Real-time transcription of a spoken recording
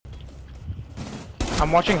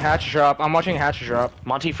I'm watching hatch drop. I'm watching hatch drop.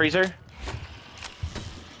 Monty freezer.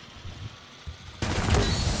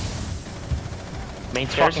 Main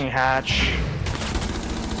stairs. Fucking hatch.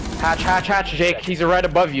 Hatch, Jake. He's right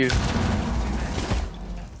above you.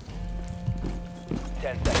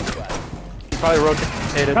 10 seconds left. He probably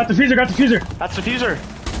rotated. Got the fuser, got the fuser. That's the fuser.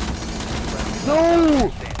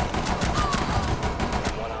 No!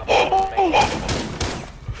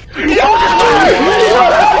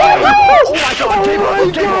 Oh my god,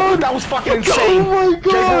 Gabriel, that was fucking insane! Oh my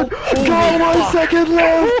god! Got 1 second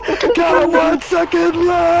left! Got 1 second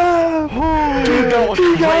left! Dude, that was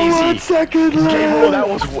He got 1 crazy! second left! Gabriel, that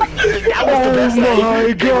was the best Oh thing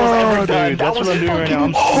my Gabriel's ever god! done. Dude, That that's was what I'm doing right now.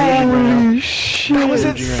 I'm Holy shit! That was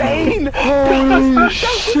insane! Holy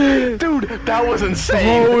shit! Dude, that was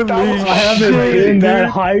insane! Holy That was I haven't shit, been that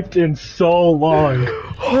dude. hyped in so long.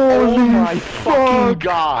 Oh Holy my fucking fuck!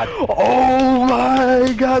 god! Oh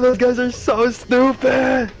my god, those guys are so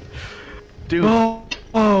stupid! Dude,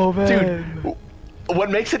 Oh man. dude,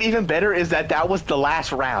 what makes it even better is that was the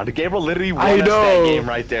last round. Gabriel literally won I us that know. game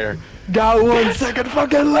right there. Got 1 second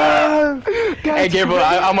fucking left! Hey, Gabriel,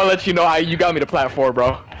 I'm gonna let you know you got me to plat 4,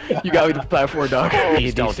 bro. You got me to plat 4, dog.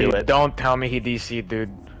 Please don't do it. Don't tell me he DC'd,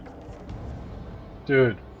 dude.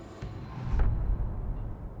 Dude.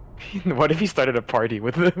 What if he started a party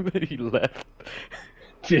with him and he left?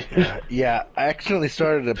 Yeah, I accidentally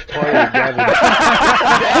started a party with Gavin.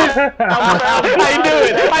 I knew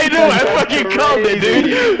it! I fucking called it,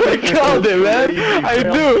 dude! I called it, man! I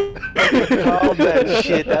knew! Call that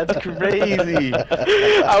shit, that's crazy.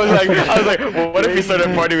 I was like, well, what if he started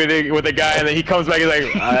a party with a guy and then he comes back and he's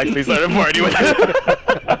like, I actually started a party with him.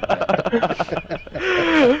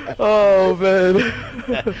 Oh, man.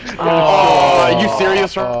 Oh, are you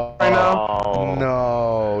serious right now? Oh,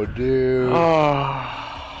 No, dude. Oh.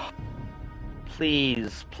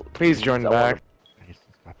 Please join back.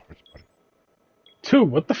 Dude,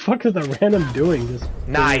 what the fuck is that random doing? Just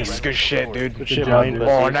Nice, good shit, dude. Good job, dude.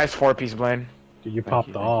 Oh, nice 4-piece, Blaine. Dude, you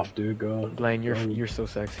popped off, dude. Go. Blaine, you're so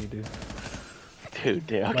sexy, dude.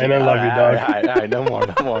 dude, okay. Man, I love you, dog. Alright,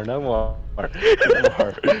 no more.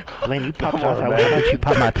 Lane, you popped off. How about you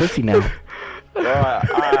pop my pussy now?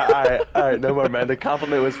 Alright, no more, man. The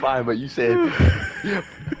compliment was fine, but you said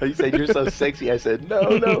you're so sexy. I said no.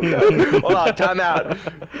 Hold on, time out.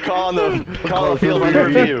 Call the field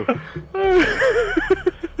review.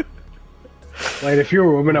 Like, if you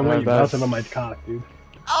were a woman, I Yeah, want you that's- bouncing on my cock, dude.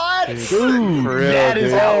 What? For real, That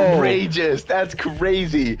is dude. outrageous. That's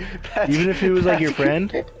crazy. Even if he was like your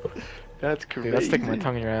friend? That's crazy. Dude, I'll stick my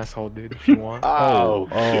tongue in your asshole, dude, if you want. Oh,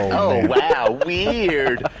 man. wow,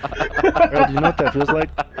 weird. Bro, do you know what that feels like?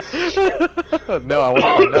 No, I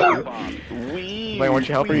want to know. Weird. Wait, why don't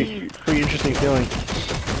you help me? weird. Pretty interesting feeling.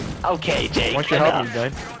 Okay, Jake. Why don't you help me,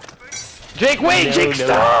 enough. bud? Jake, wait! No, Jake, no.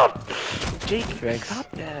 stop! Jake, Thanks.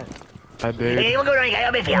 stop that. I did. Hey,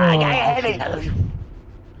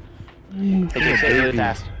 Jake, say it really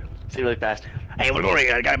fast. Say it really fast. Hey, we're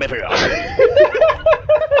going. I got a bit for you.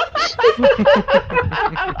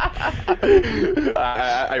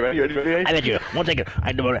 Are you ready? I bet you. 1 second.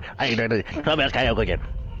 I come back, I again.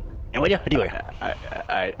 And what you do? You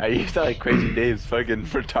sound like Crazy Dave's fucking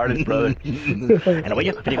retarded brother. And what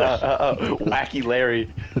you? Wacky Larry.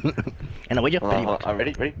 And what you? I'm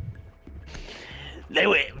ready. They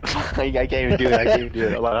wait. I can't even do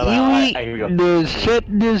it. Hold on. Here we go. The shit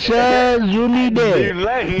this you need Dude,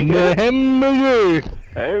 Larry. The hamburger.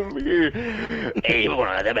 Hey, we're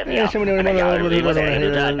going to Yeah, somebody okay. Hey, hungry. we're going to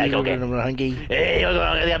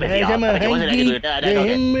The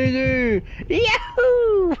hamburger.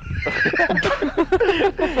 Yahoo!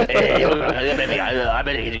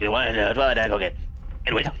 Okay.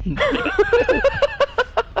 Anyway.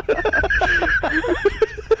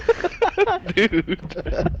 Dude.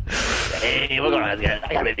 Hey, we're going to I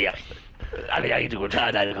got it. I need to go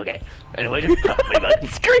try that. Okay. Anyway,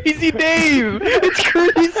 It's Crazy Dave! It's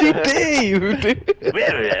Crazy Dave!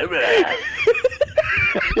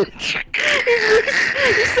 You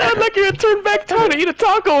sound like you're a turn back trying to eat a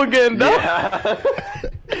taco again, dog!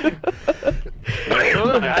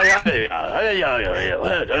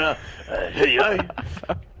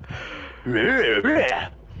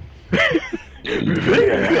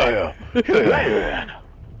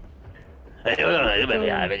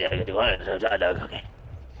 Okay.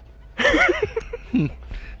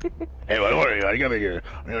 Hey, what are you? I got here.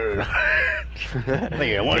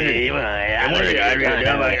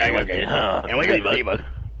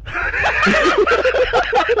 You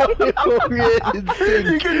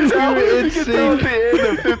can tell at the end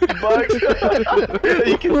of $50.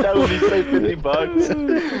 You can tell when he say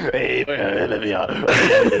 $50. Hey, let me out.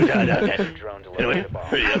 Drone delivered the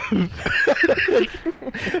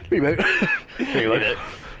bomb.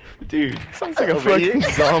 Dude, Sounds like a fucking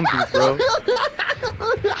zombie, bro.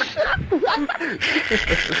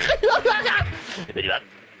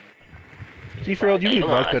 G-Field, you need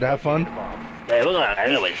vodka to have fun. Hey, look on.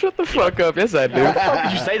 Shut the fuck up. Yes, I do. What the fuck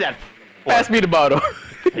did you say that? Pass me the bottle.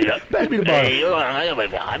 Pass me the bottle. Hey, look on.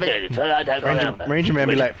 Ranger Man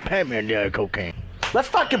be like, pat me on the cocaine. Let's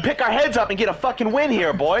fucking pick our heads up and get a fucking win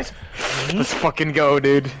here, boys. Let's fucking go,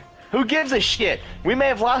 dude. Who gives a shit? We may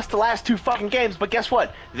have lost the last 2 fucking games, but guess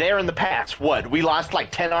what? They're in the past. What? We lost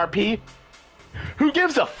like 10 RP? Who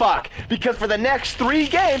gives a fuck? Because for the next 3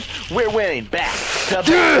 games, we're winning back to back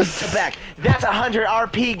to back. That's 100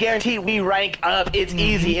 RP guaranteed. We rank up. It's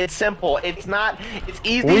easy. It's simple. It's not. It's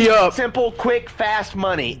easy. We up. Simple, quick, fast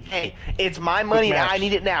money. Hey, it's my money and I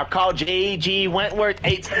need it now. Call JG Wentworth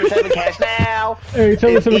 877 cash now.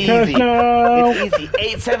 877 cash easy. now. It's easy.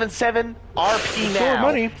 877 RP now. More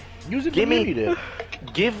money. Use it Give when me- you need it.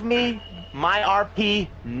 Give me my RP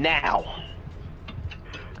now.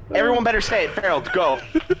 Everyone better say it. Farrell, go.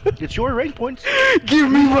 It's your rank points.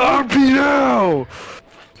 Give me my RP now.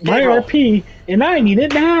 My Gabriel. RP, and I need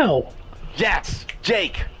it now. Yes,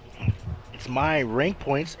 Jake. It's my rank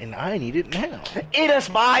points, and I need it now. It is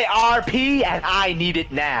my RP, and I need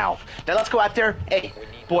it now. Now let's go out there. Hey,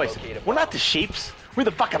 boys, we're not the sheeps. We're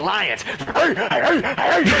the fucking lions. Lions,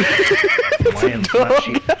 not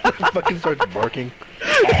sheep. Fucking starts barking.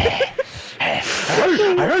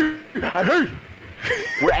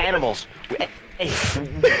 We're animals. We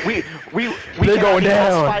They're cannot going be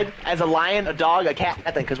down. classified as a lion, a dog, a cat,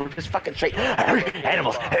 nothing, because we're just fucking straight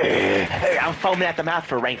animals. I'm foaming at the mouth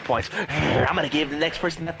for rank points. I'm gonna give the next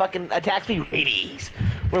person that fucking attacks me rabies.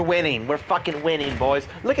 We're winning. We're fucking winning, boys.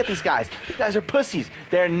 Look at these guys. These guys are pussies.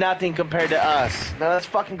 They're nothing compared to us. Now let's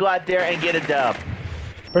fucking go out there and get a dub.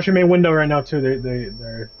 Pressure main window right now too.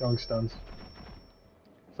 They're throwing stuns.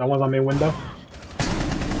 Someone's on main window.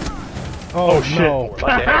 Oh, shit. no.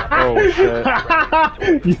 Oh shit.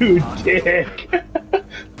 You dick.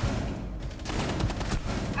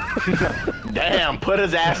 Damn, put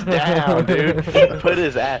his ass down, dude. Put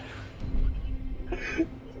his ass.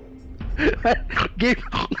 Give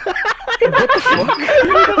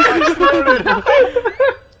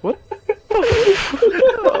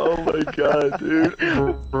Oh my god, dude.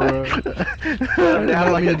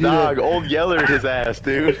 Down like a dog. Old Yeller his ass,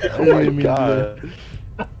 dude. Oh my god.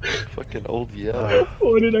 Fucking Old Yeller.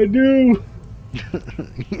 What did I do?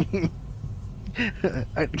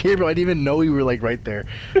 Gabriel, I didn't even know you were like right there.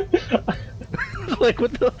 Like,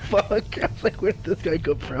 what the fuck? I was like, where did this guy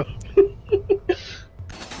come from?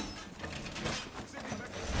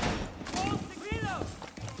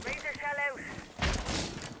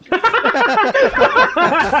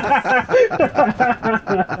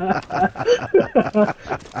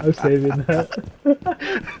 I'm saving that.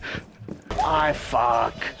 I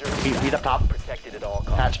fuck. Beat up top. Protected at all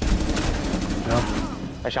costs. Hatch. No.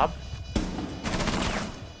 Nice job.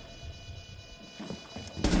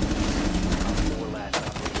 Four last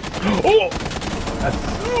operators.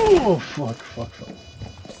 Oh fuck.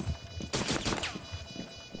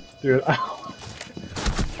 Dude, ow.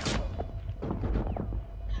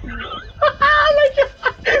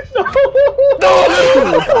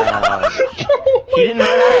 He didn't run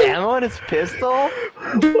out of ammo in his pistol?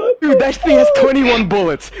 Dude, that thing has 21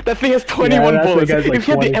 bullets. That thing has 21 that thing bullets. has, like, If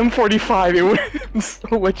you had the 20. M45, it would have been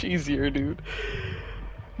so much easier, dude.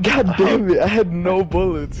 God damn it, I had no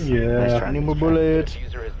bullets. Yeah. I need more bullets.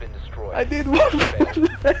 Diffuser has been destroyed. I did one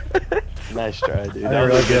bullet. Nice try, dude. I didn't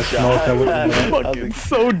really get smoked. I wouldn't know. Fucking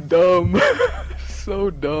so dumb. So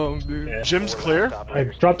dumb, dude. Yeah. Gym's clear. I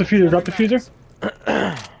drop the fuser. Drop the fuser.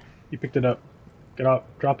 You picked it up. Get out.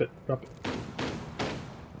 Drop it. Drop it.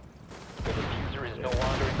 The diffuser is no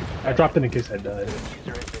longer in use. I dropped it in case I died.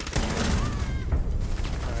 Diffuser has been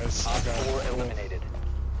secured. Op 4 eliminated.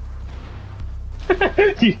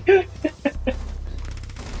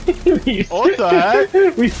 What the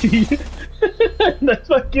heck? We see. That's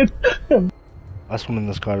fucking. Last one in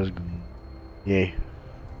the squad is yay.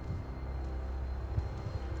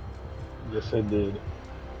 Yes, I did.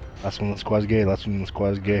 Last one in the squad is gay. Last one in the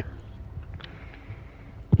squad is gay.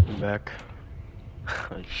 I'm back.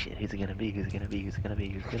 Oh shit, who's it gonna be? Who's it gonna be? Who's it gonna be?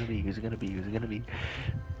 Who's it gonna be? Who's it gonna be? Who's it gonna be?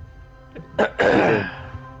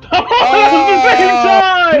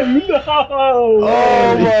 Time! No!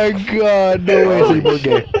 Oh my god, no way. So you're both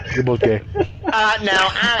gay. You're both gay. No,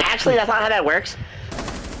 actually that's not how that works.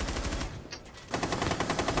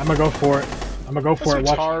 I'm gonna go for it. I'm gonna go for it.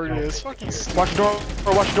 That's Watch. retarded. It's fucking stupid. Watch the door.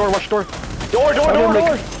 Watch the door. Watch the door.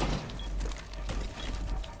 Door.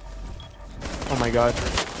 Oh my god.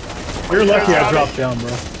 You're lucky I Got it. dropped down, bro.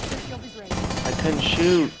 I couldn't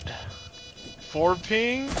shoot. 4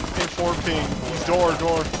 ping and 4 ping. He's door.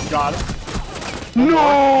 Got it.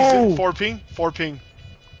 No! He's 4 ping. 4 ping.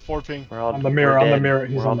 4 ping. We're all, On the mirror. we're On the dead. mirror.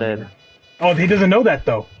 He's We're all on the dead. mirror. Oh, he doesn't know that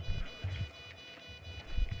though.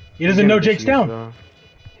 He doesn't know Jake's down. Though.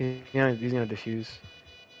 He's gonna defuse.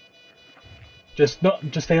 Just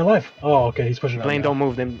stay alive. Oh, okay. He's pushing. Blaine, out don't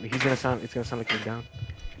move. Then he's gonna sound. It's gonna sound like he's down.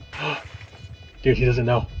 Dude, he doesn't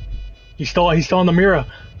know. He's still on the mirror.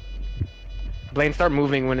 Blaine, start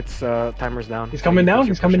moving when it's timer's down. He's coming down.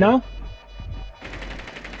 He's coming down.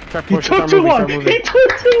 Start He pushing, took start too moving, long. start moving. He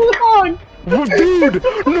took too long. Dude,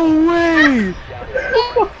 no way!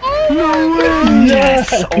 No way!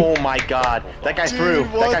 Yes! Oh my god. That guy Dude, threw.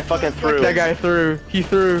 That what guy the fucking fuck? threw. That guy threw. He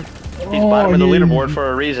threw. He's bottom of the he- leaderboard for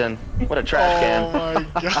a reason. What a trash Oh can.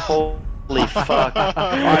 my god. Holy fuck.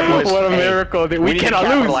 Alright, boys. What a Hey, miracle! Dude. we We need to cannot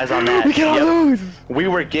capitalize lose. on that. We cannot Yep. lose. We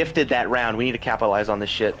were gifted that round. We need to capitalize on this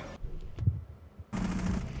shit.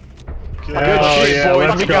 Good Oh, shit, yeah, boys.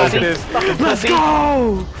 let's We go. got Pussy. this. Fucking Let's pussy.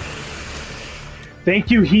 go!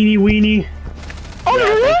 Thank you, Heenie Weenie.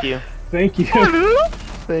 Yeah, thank you. Thank you.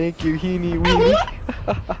 Thank you, Heenie Weenie.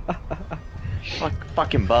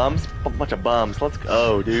 Fucking bums. Bunch of bums. Let's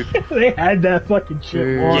go, dude. They had that fucking shit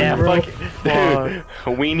Dude. on, Yeah, bro. fuck. Dude,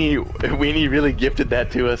 Weenie really gifted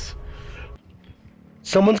that to us.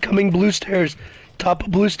 Someone's coming blue stairs. Top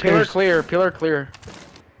of blue Pillar stairs. clear. Pillar clear.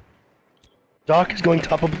 Doc is going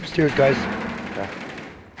top of blue stairs, guys.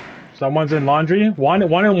 Someone's in laundry. One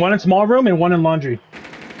in small room and one in laundry.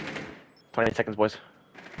 20 seconds, boys.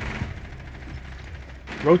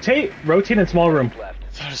 Rotate in small room. Left.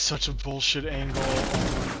 That is such a bullshit angle.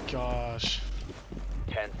 Oh my gosh.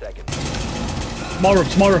 10 seconds. Small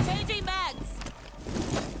room. Changing mags.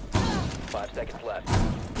 5 seconds left. Op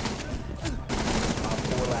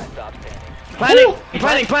 4 last stop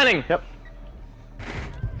standing. Planning. Yep.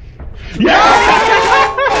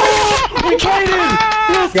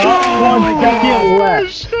 Got 1 second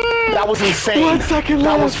left. That was insane. 1 second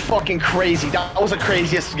That left. was fucking crazy. That was the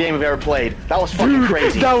craziest game we've ever played. That was fucking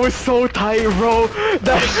crazy. That was so tight, bro.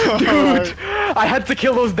 Dude, I had to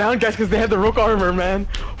kill those down guys because they had the rook armor, man.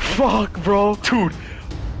 Fuck, bro. Dude.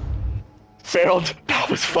 Failed. That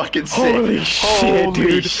was fucking sick. Holy shit, Holy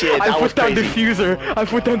dude. shit, I that was put down crazy. diffuser. I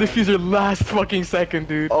put down diffuser last fucking second,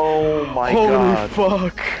 dude. Oh my Holy god.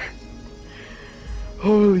 fuck.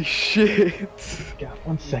 Holy shit. Got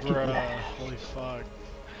 1 second Bruh. left. Holy fuck.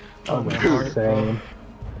 Oh, Dude. insane.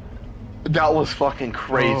 That was fucking Oh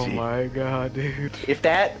crazy. my god, dude. If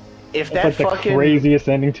that That's like the fucking craziest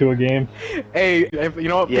ending to a game. Hey, you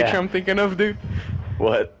know what Yeah. picture I'm thinking of, dude?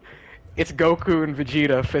 what? It's Goku and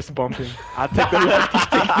Vegeta fist bumping. I'll take the left, you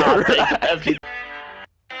take the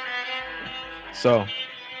right. So,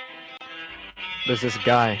 there's this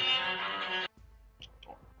guy.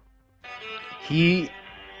 He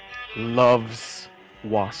loves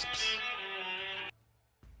wasps.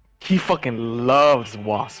 He fucking loves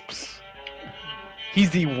wasps. He's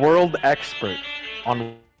the world expert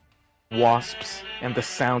on wasps and the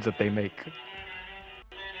sounds that they make.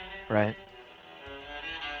 Right?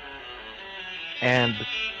 And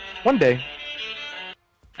one day,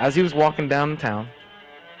 as he was walking downtown,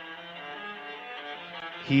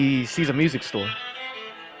 he sees a music store.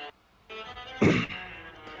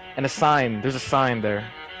 And there's a sign there.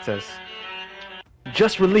 It says,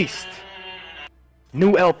 just released,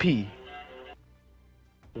 new LP,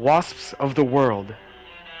 Wasps of the World,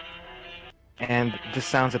 and the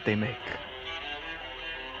sounds that they make.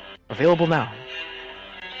 Available now.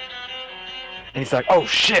 And he's like, oh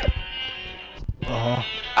shit!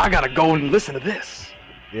 I gotta go and listen to this.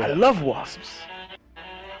 I love wasps.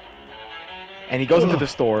 And he goes into the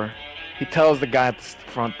store. He tells the guy at the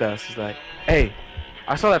front desk, he's like, hey,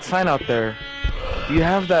 I saw that sign out there. Do you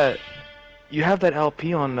have that? You have that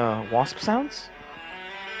LP on wasp sounds?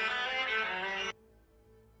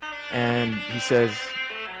 And he says,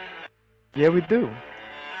 yeah, we do.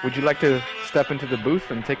 Would you like to step into the booth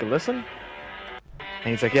and take a listen? And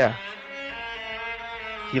he's like, yeah.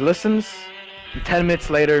 He listens. And 10 minutes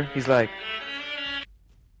later, he's like,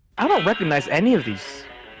 I don't recognize any of these.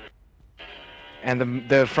 And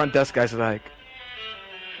the front desk guy's like,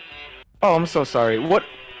 oh, I'm so sorry. What?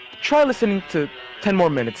 Try listening to 10 more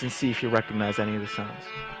minutes and see if you recognize any of the sounds.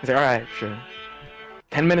 He's like, alright, sure.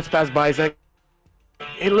 10 minutes pass by, he's like,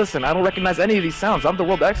 hey, listen, I don't recognize any of these sounds. I'm the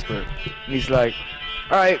world expert. And he's like,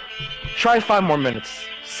 alright, try 5 more minutes.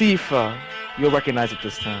 See if you'll recognize it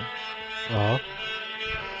this time.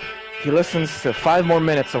 He listens to 5 more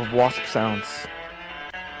minutes of wasp sounds.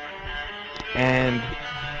 And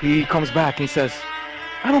he comes back and he says,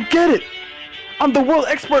 I don't get it! I'm the world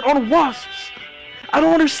expert on wasps! I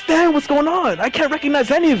don't understand what's going on! I can't recognize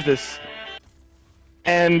any of this!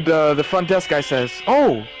 And the front desk guy says,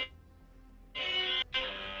 oh!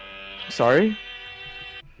 Sorry?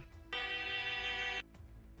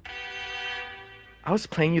 I was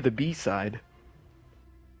playing you the B-side.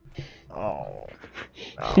 Oh.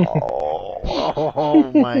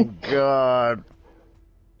 Oh my god.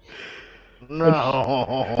 No.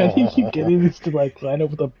 How do you keep getting these to like line up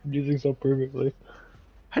with the music so perfectly?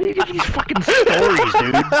 How do you get these fucking stories,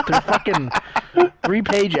 dude? They're fucking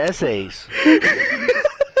 3-page essays.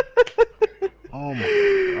 Oh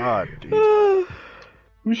my god, dude.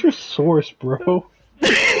 Who's your source, bro?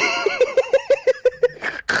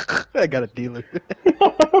 I got a dealer.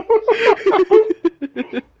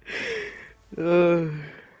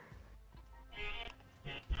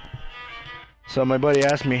 So my buddy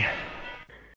asked me,